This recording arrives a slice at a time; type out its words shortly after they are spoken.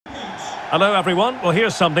Hello everyone. Well,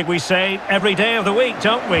 here's something we say every day of the week,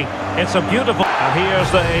 don't we? It's a beautiful... And here's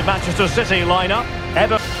the Manchester City lineup.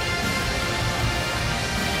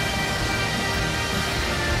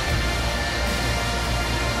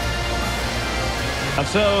 And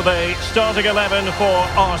so the starting 11 for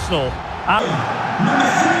Arsenal.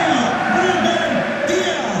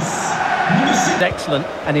 Excellent,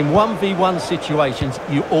 and in 1v1 situations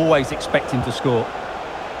you always expect him to score.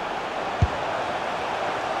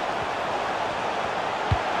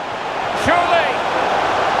 Surely!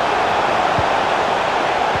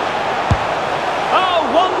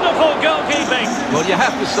 Oh, wonderful goalkeeping! Well, you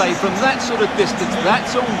have to say, from that sort of distance,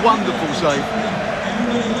 that's a wonderful save.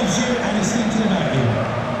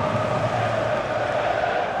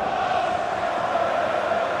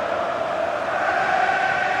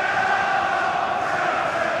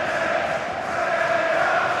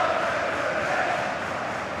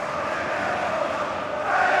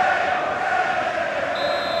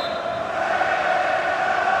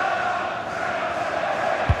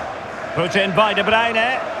 Put in by De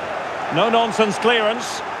Bruyne. No-nonsense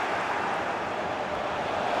clearance.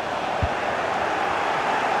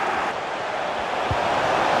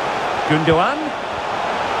 Gundogan.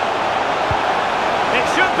 It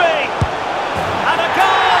should be. And a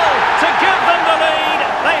goal to give them the lead.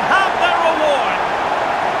 They have their reward.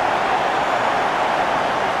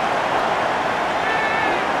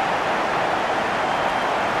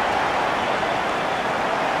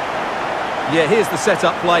 Yeah, here's the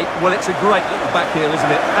set-up play. Well, it's a great little back heel,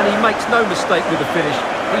 isn't it? And he makes no mistake with the finish.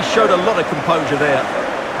 He showed a lot of composure there.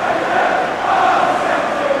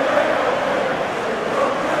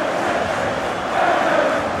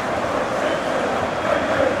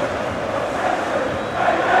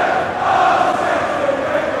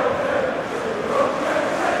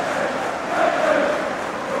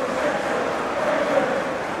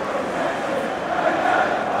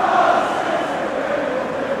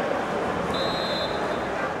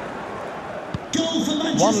 Goal for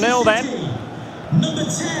Manchester 1-0 then. City. Number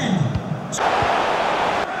 10.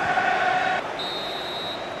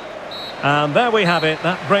 And there we have it.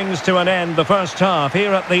 That brings to an end the first half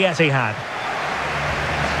here at the Etihad.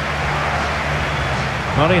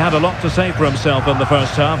 Well, he had a lot to say for himself in the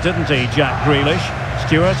first half, didn't he, Jack Grealish?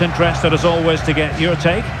 Stuart, interested as always to get your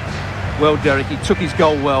take. Well, Derek, he took his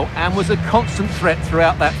goal well and was a constant threat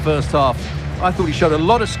throughout that first half. I thought he showed a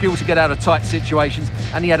lot of skill to get out of tight situations,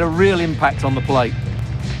 and he had a real impact on the play.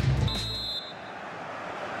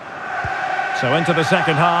 So into the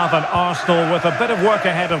second half, and Arsenal with a bit of work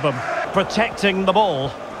ahead of them, protecting the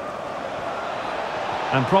ball.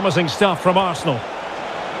 And promising stuff from Arsenal.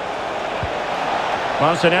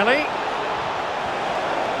 Martinelli.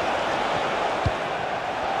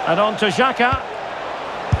 And on to Xhaka.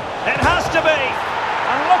 It has to be.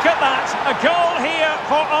 And look at that, a goal here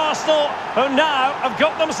for Arsenal, who now have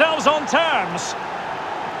got themselves on terms.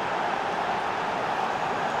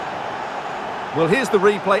 Well, here's the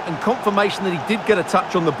replay and confirmation that he did get a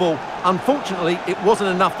touch on the ball. Unfortunately, it wasn't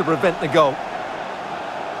enough to prevent the goal.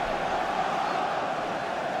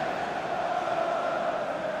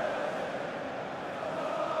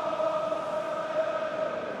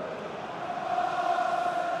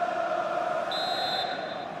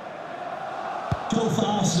 Goal for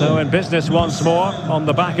Arsenal. So in business once more, on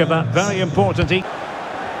the back of that very important...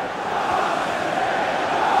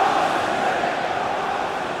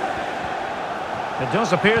 It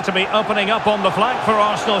does appear to be opening up on the flank for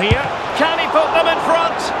Arsenal here. Can he put them in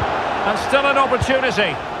front? And still an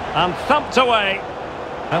opportunity. And thumped away.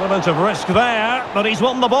 Element of risk there, but he's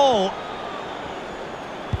won the ball.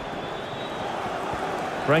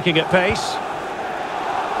 Breaking at pace.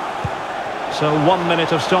 So 1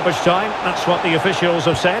 minute of stoppage time. That's what the officials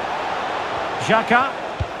have said. Xhaka.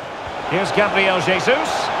 Here's Gabriel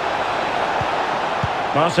Jesus.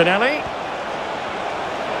 Martinelli.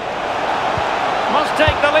 Must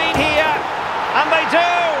take the lead here, and they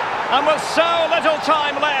do, and with so little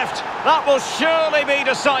time left, that will surely be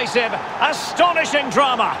decisive. Astonishing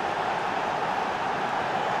drama.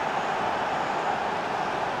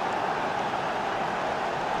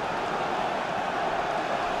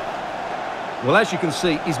 Well, as you can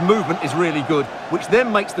see, his movement is really good, which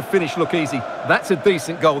then makes the finish look easy. That's a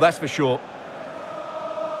decent goal, that's for sure.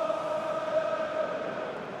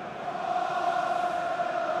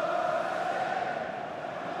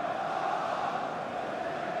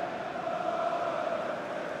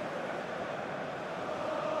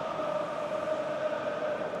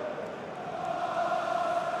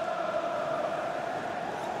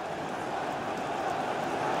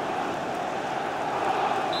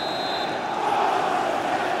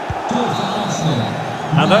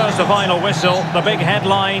 And there's the final whistle, the big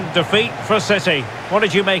headline, defeat for City. What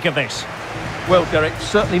did you make of this? Well, Derek,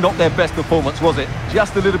 certainly not their best performance, was it?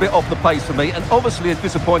 Just a little bit off the pace for me, and obviously a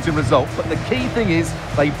disappointing result. But the key thing is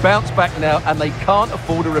they bounce back now, and they can't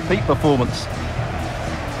afford a repeat performance.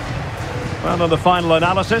 Well, on the final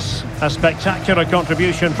analysis, a spectacular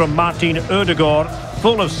contribution from Martin Ødegaard,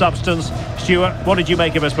 full of substance. Stuart, what did you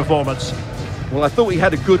make of his performance? Well, I thought he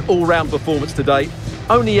had a good all-round performance today,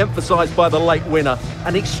 only emphasised by the late winner.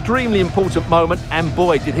 An extremely important moment, and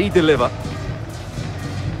boy, did he deliver.